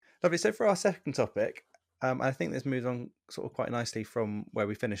Lovely. So for our second topic, I think this moves on sort of quite nicely from where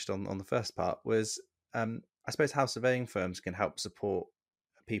we finished on the first part, was I suppose how surveying firms can help support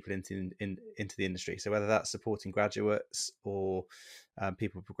people into the industry. So whether that's supporting graduates or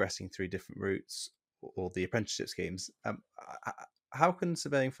people progressing through different routes or the apprenticeship schemes, how can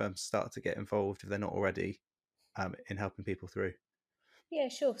surveying firms start to get involved if they're not already in helping people through? Yeah,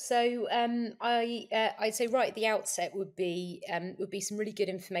 sure. So I'd say right at the outset would be some really good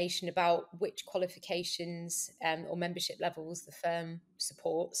information about which qualifications or membership levels the firm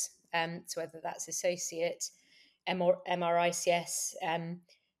supports. So whether that's associate, MRICS,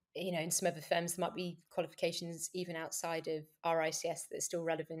 in some other firms there might be qualifications even outside of RICS that are still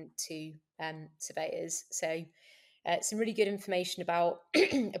relevant to surveyors. So some really good information about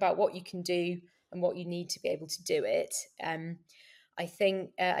about what you can do and what you need to be able to do it. I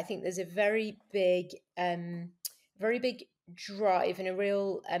think there's a very big drive and a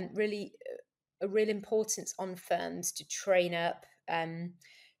real really a real importance on firms to train up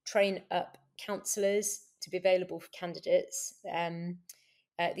counsellors to be available for candidates. The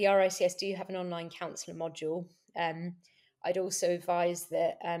RICS do have an online counsellor module. I'd also advise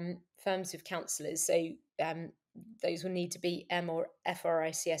that firms with counsellors, so those will need to be M or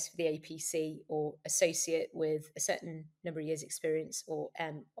FRICS for the APC, or associate with a certain number of years experience, or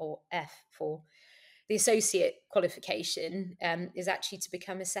M or F for the associate qualification, is actually to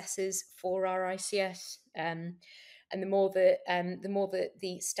become assessors for RICS. And the more that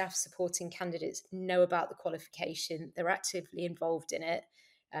the staff supporting candidates know about the qualification, they're actively involved in it,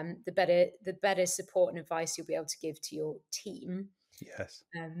 the better support and advice you'll be able to give to your team. Yes.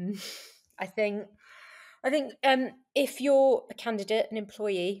 Um, I think if you're a candidate, an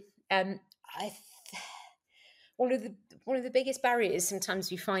employee, I th- one of the biggest barriers sometimes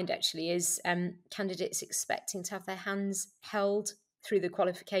we find actually is candidates expecting to have their hands held through the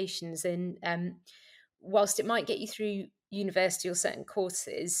qualifications, and whilst it might get you through university or certain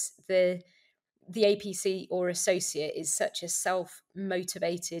courses, the APC or associate is such a self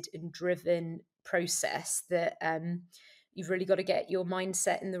motivated and driven process that you've really got to get your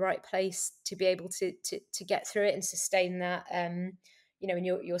mindset in the right place to be able to get through it and sustain that. When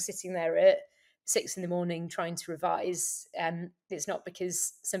you're sitting there at 6 in the morning trying to revise, it's not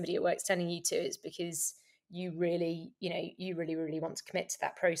because somebody at work's telling you to; it's because you really want to commit to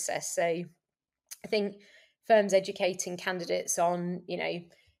that process. So I think firms educating candidates on,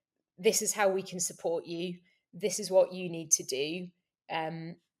 this is how we can support you, this is what you need to do,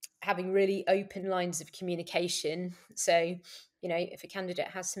 um, having really open lines of communication. So, if a candidate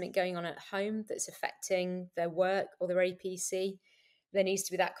has something going on at home that's affecting their work or their APC, there needs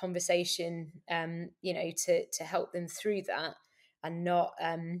to be that conversation, to help them through that, and not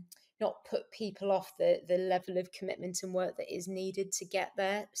put people off the level of commitment and work that is needed to get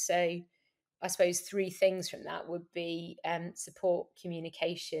there. So I suppose three things from that would be support,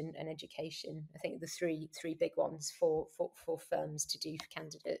 communication, and education. I think the three big ones for firms to do for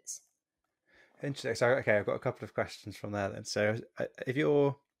candidates. Interesting. So, okay, I've got a couple of questions from there then. So, if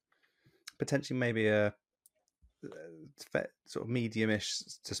you're potentially maybe a sort of medium-ish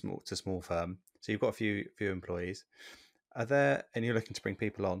to small firm, so you've got a few employees, are there, and you're looking to bring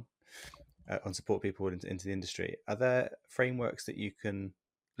people on support people into the industry, are there frameworks that you can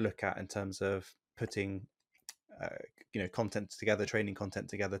look at in terms of putting uh, content together, training content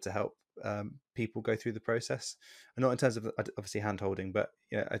together to help people go through the process, and not in terms of obviously hand holding, but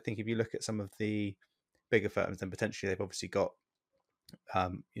I think if you look at some of the bigger firms, then potentially they've obviously got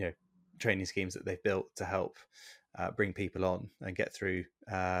um, you know training schemes that they've built to help bring people on and get through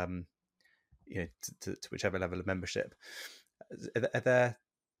to whichever level of membership. Are there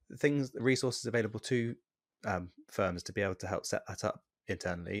things, resources available to firms to be able to help set that up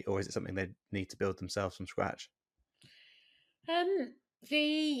internally, or is it something they need to build themselves from scratch? Um,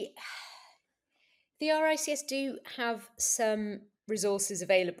 the the RICS do have some resources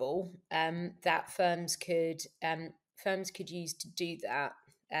available that firms could use to do that.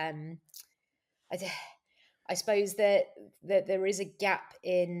 Um, I, I suppose that there is a gap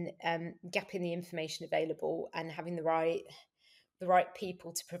in the information available, and having the right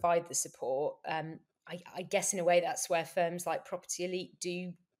people to provide the support. I guess in a way that's where firms like Property Elite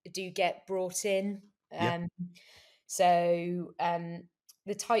do get brought in. Yeah. Um, so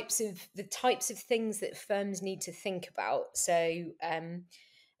the types of things that firms need to think about. So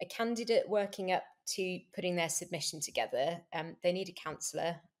a candidate working up to putting their submission together, they need a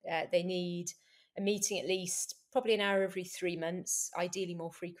counsellor. They need a meeting at least probably an hour every 3 months, ideally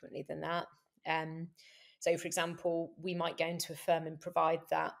more frequently than that. So, for example, we might go into a firm and provide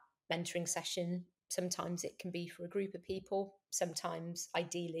that mentoring session Sometimes it can be for a group of people. Sometimes,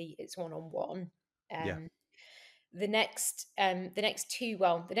 ideally, it's one-on-one. Yeah. The next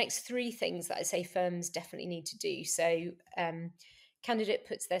three things that I say firms definitely need to do. So, candidate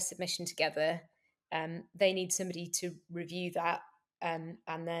puts their submission together. They need somebody to review that, and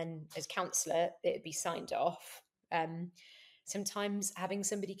then as counsellor, it'd be signed off. Sometimes having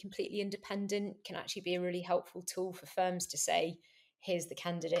somebody completely independent can actually be a really helpful tool for firms to say, here's the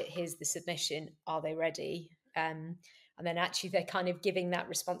candidate, here's the submission, are they ready? And then actually they're kind of giving that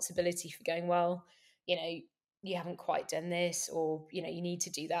responsibility for going, well, you haven't quite done this, or you need to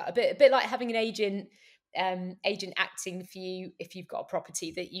do that. A bit like having an agent acting for you if you've got a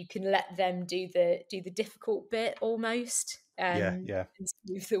property, that you can let them do the difficult bit almost, Yeah. and Yeah.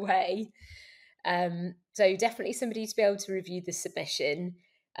 smooth the way. So definitely somebody to be able to review the submission.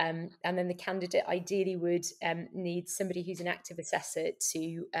 And then the candidate ideally would need somebody who's an active assessor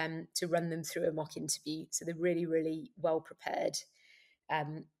to run them through a mock interview, so they're really, really well prepared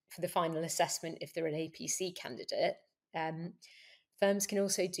for the final assessment if they're an APC candidate. Firms can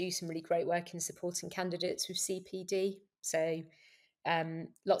also do some really great work in supporting candidates with CPD. So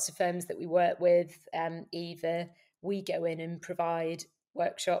lots of firms that we work with, either we go in and provide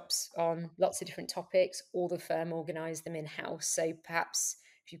workshops on lots of different topics, or the firm organise them in-house. So perhaps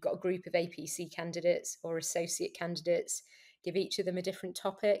if you've got a group of APC candidates or associate candidates, give each of them a different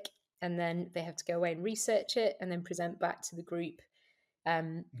topic, and then they have to go away and research it and then present back to the group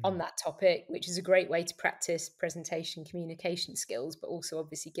on that topic, which is a great way to practice presentation communication skills, but also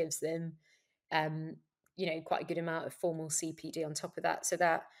obviously gives them quite a good amount of formal CPD on top of that. So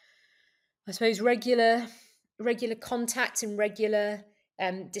that, I suppose, regular contact and regular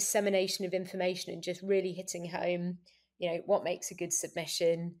dissemination of information, and just really hitting home, what makes a good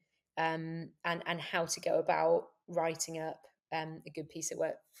submission, and how to go about writing up a good piece of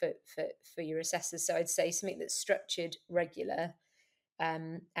work for your assessors. So I'd say something that's structured, regular,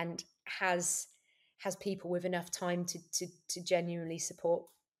 and has people with enough time to genuinely support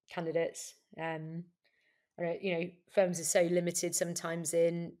candidates. Firms are so limited sometimes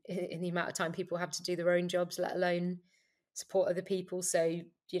in the amount of time people have to do their own jobs, let alone support other people. So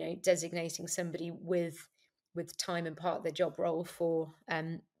designating somebody with time and part of their job role for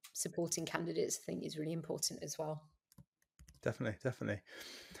supporting candidates, I think, is really important as well. Definitely.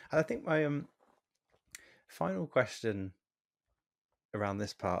 And I think my final question around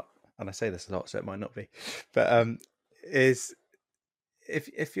this part, and I say this a lot, so it might not be, but is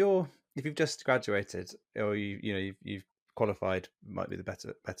if you've just graduated, or you've qualified, might be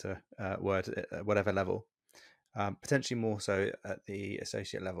the better word, at whatever level, potentially more so at the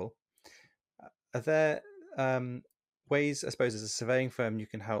associate level. Are there ways, I suppose, as a surveying firm, you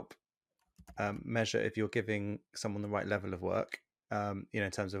can help measure if you're giving someone the right level of work,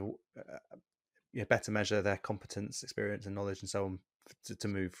 in terms of better measure their competence, experience, and knowledge, and so on, to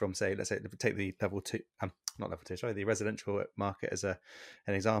move from, say, let's say, take the level two, not level two, sorry, the residential market as an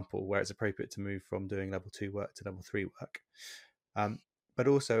example, where it's appropriate to move from doing level 2 work to level 3 work, but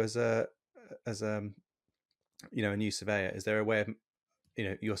also as a a new surveyor, is there a way of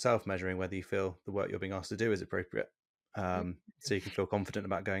yourself measuring whether you feel the work you're being asked to do is appropriate, so you can feel confident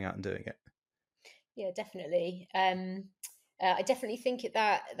about going out and doing it? Yeah, definitely. I definitely think at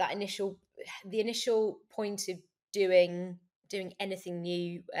that initial point of doing anything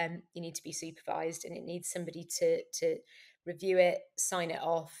new, you need to be supervised, and it needs somebody to review it, sign it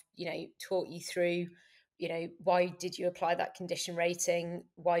off, talk you through, why did you apply that condition rating,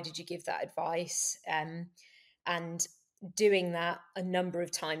 why did you give that advice, and doing that a number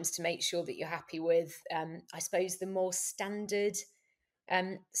of times to make sure that you're happy with, I suppose, the more standard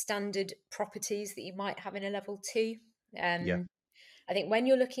properties that you might have in a level 2. Yeah. I think when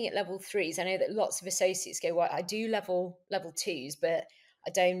you're looking at level 3s, I know that lots of associates go, well, I do level 2s, but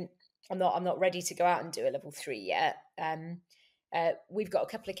I'm not ready to go out and do a level 3 yet. We've got a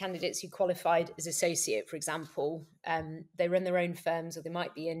couple of candidates who qualified as associate, for example. They run their own firms, or they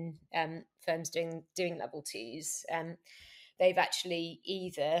might be in firms doing level 2s. They've actually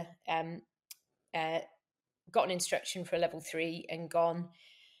either got an instruction for a level 3 and gone,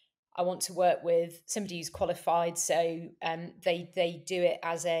 I want to work with somebody who's qualified. So they do it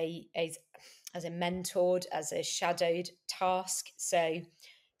as a mentored, as a shadowed task. So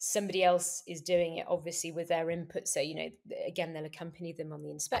somebody else is doing it, obviously, with their input. So, again, they'll accompany them on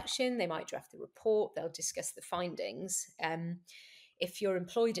the inspection. They might draft the report. They'll discuss the findings. If you're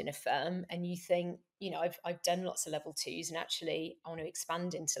employed in a firm and you think, I've done lots of level 2s, and actually I want to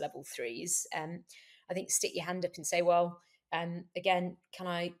expand into level 3s, I think stick your hand up and say, well, again, can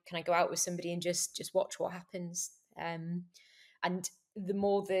I go out with somebody and just watch what happens? And the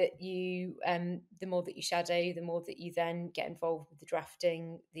more that you shadow, the more that you then get involved with the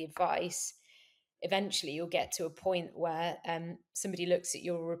drafting, the advice, eventually you'll get to a point where somebody looks at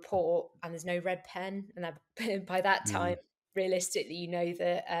your report and there's no red pen, and that, by that time, Mm. realistically, you know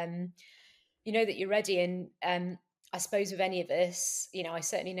that you're ready. And I suppose with any of us, I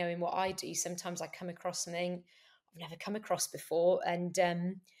certainly know in what I do, sometimes I come across something I've never come across before, and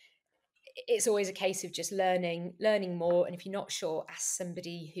it's always a case of just learning more. And if you're not sure, ask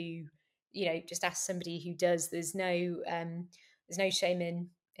somebody who, just ask somebody who does. There's no shame in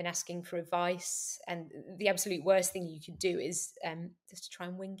asking for advice. And the absolute worst thing you could do is just to try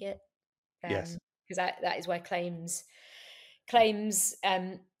and wing it, Yes. because that is where claims claims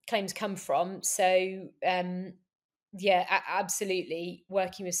come from. So yeah, absolutely,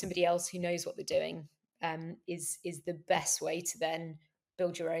 working with somebody else who knows what they're doing is the best way to then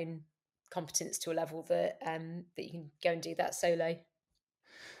build your own competence to a level that that you can go and do that solo.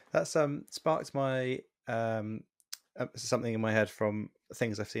 That's sparked my something in my head from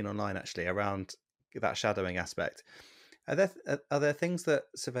things I've seen online actually around that shadowing aspect. Are there things that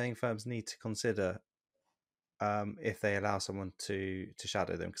surveying firms need to consider if they allow someone to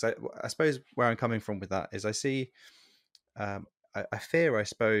shadow them? Because I suppose where I'm coming from with that is I see I fear, I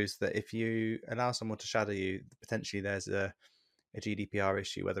suppose, that if you allow someone to shadow you, potentially there's a GDPR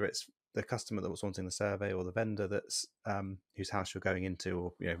issue, whether it's the customer that was wanting the survey or the vendor that's whose house you're going into,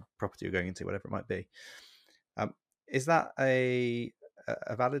 or property you're going into, whatever it might be. Is that a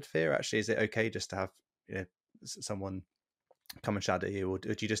valid fear? Actually, is it okay just to have someone come and shadow you, or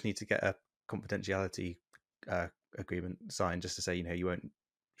do you just need to get a confidentiality agreement signed just to say you won't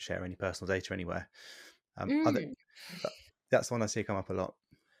share any personal data anywhere? Mm. That's the one I see come up a lot.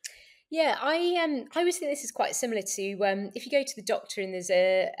 Yeah, I always think this is quite similar to if you go to the doctor and there's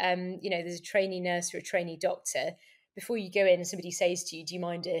there's a trainee nurse or a trainee doctor. Before you go in, somebody says to you, "Do you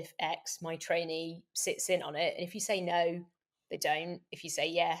mind if X, my trainee, sits in on it?" And if you say no, they don't. If you say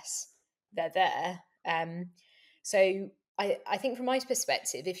yes, they're there. So I think from my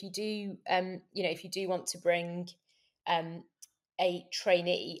perspective, if you do if you do want to bring um, a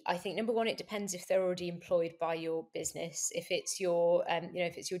trainee, I think number one, it depends if they're already employed by your business. If it's your,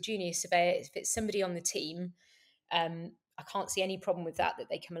 if it's your junior surveyor, if it's somebody on the team, I can't see any problem with that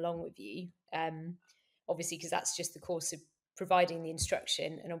they come along with you. Obviously, because that's just the course of providing the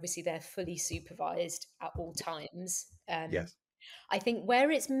instruction, and obviously they're fully supervised at all times. Yes. I think where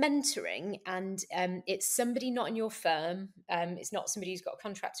it's mentoring and it's somebody not in your firm, it's not somebody who's got a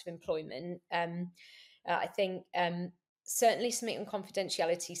contract of employment. I think certainly something on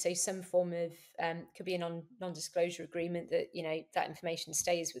confidentiality, so some form of could be a non-disclosure agreement that that information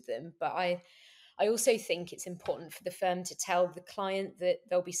stays with them. But I also think it's important for the firm to tell the client that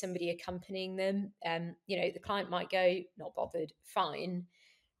there'll be somebody accompanying them. The client might go, not bothered, fine.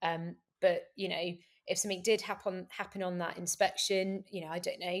 But if something did happen on that inspection, I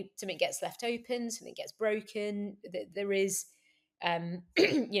don't know, something gets left open, something gets broken, there is an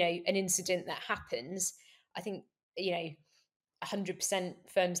incident that happens. I think 100%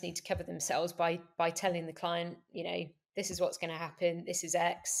 firms need to cover themselves by telling the client, this is what's going to happen, this is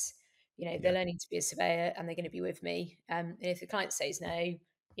X. They're Yeah. learning to be a surveyor and they're going to be with me. And if the client says no,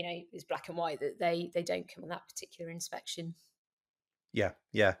 it's black and white that they don't come on that particular inspection. Yeah,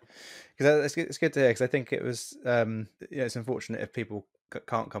 yeah, because it's good to hear. Because I think it was, it's unfortunate if people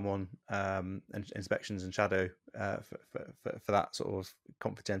can't come on inspections and shadow for that sort of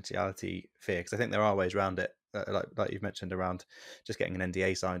confidentiality fear. Because I think there are ways around it, like you've mentioned, around just getting an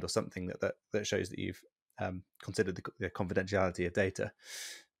NDA signed or something that shows that you've considered the confidentiality of data.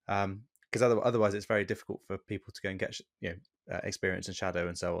 Because otherwise, it's very difficult for people to go and get experience and shadow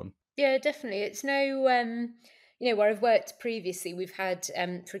and so on. Yeah, definitely. It's no, where I've worked previously, we've had,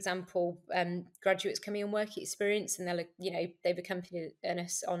 for example, graduates coming on work experience, and they've accompanied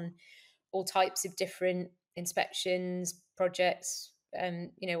us on all types of different inspections, projects,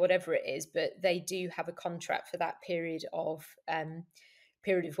 whatever it is. But they do have a contract for that period of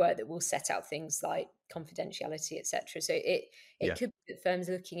work that will set out things like confidentiality, etc. So it Yeah. could be that firms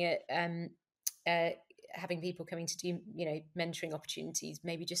are looking at uh, having people coming to do mentoring opportunities.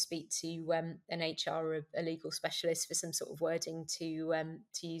 Maybe just speak to an HR or a legal specialist for some sort of wording to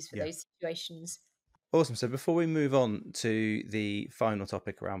use for Yeah. those situations. Awesome. So before we move on to the final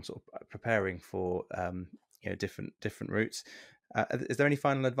topic around sort of preparing for different routes, is there any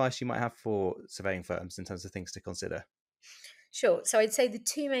final advice you might have for surveying firms in terms of things to consider? Sure. So I'd say the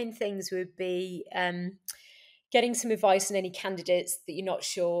two main things would be getting some advice on any candidates that you're not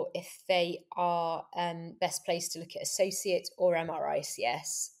sure if they are best placed to look at associate or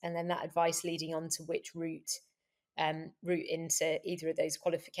MRICS, and then that advice leading on to which route route into either of those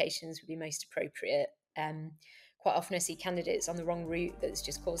qualifications would be most appropriate. Quite often I see candidates on the wrong route that's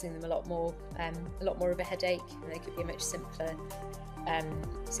just causing them a lot more of a headache, and there could be a much simpler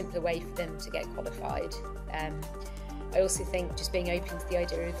way for them to get qualified. I also think just being open to the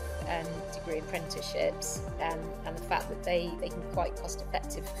idea of degree apprenticeships and the fact that they can be quite cost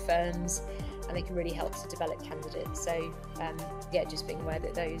effective for firms, and they can really help to develop candidates. So just being aware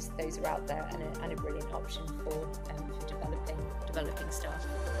that those are out there and a brilliant option for developing staff.